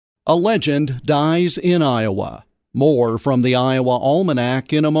A legend dies in Iowa. More from the Iowa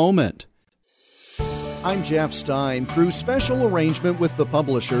Almanac in a moment. I'm Jeff Stein. Through special arrangement with the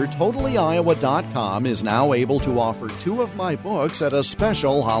publisher, TotallyIowa.com is now able to offer 2 of my books at a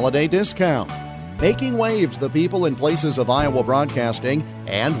special holiday discount. Making Waves, The People and Places of Iowa Broadcasting,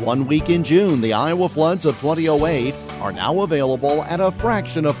 and 1 Week in June, The Iowa Floods of 2008, are now available at a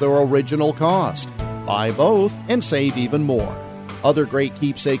fraction of their original cost. Buy both and save even more. Other great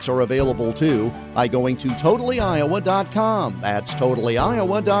keepsakes are available too by going to TotallyIowa.com. That's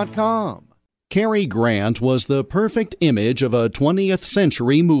TotallyIowa.com. Cary Grant was the perfect image of a 20th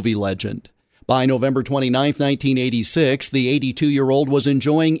century movie legend. By November 29, 1986, the 82-year-old was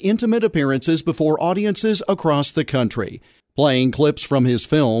enjoying intimate appearances before audiences across the country, playing clips from his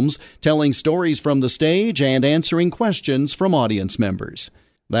films, telling stories from the stage, and answering questions from audience members.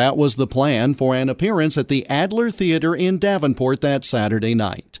 That was the plan for an appearance at the Adler Theater in Davenport that Saturday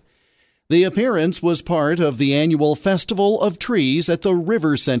night. The appearance was part of the annual Festival of Trees at the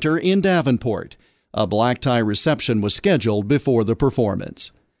River Center in Davenport. A black tie reception was scheduled before the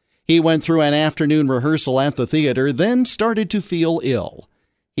performance. He went through an afternoon rehearsal at the theater, then started to feel ill.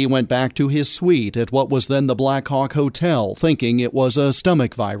 He went back to his suite at what was then the Black Hawk Hotel, thinking it was a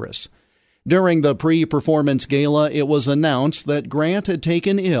stomach virus. During the pre-performance gala, it was announced that Grant had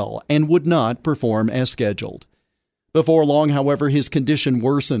taken ill and would not perform as scheduled. Before long, however, his condition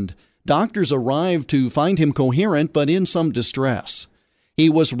worsened. Doctors arrived to find him coherent but in some distress.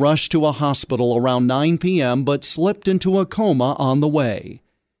 He was rushed to a hospital around 9 p.m. but slipped into a coma on the way.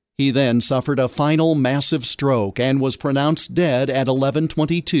 He then suffered a final massive stroke and was pronounced dead at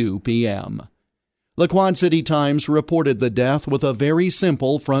 11:22 p.m. The Quad City Times reported the death with a very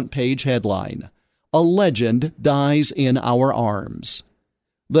simple front-page headline: "A legend dies in our arms."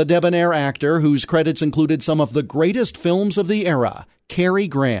 The debonair actor, whose credits included some of the greatest films of the era, Cary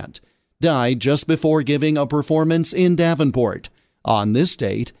Grant, died just before giving a performance in Davenport on this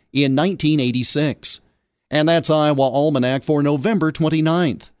date in 1986. And that's Iowa Almanac for November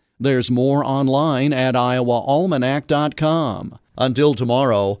 29th. There's more online at iowaalmanac.com. Until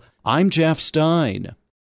tomorrow, I'm Jeff Stein.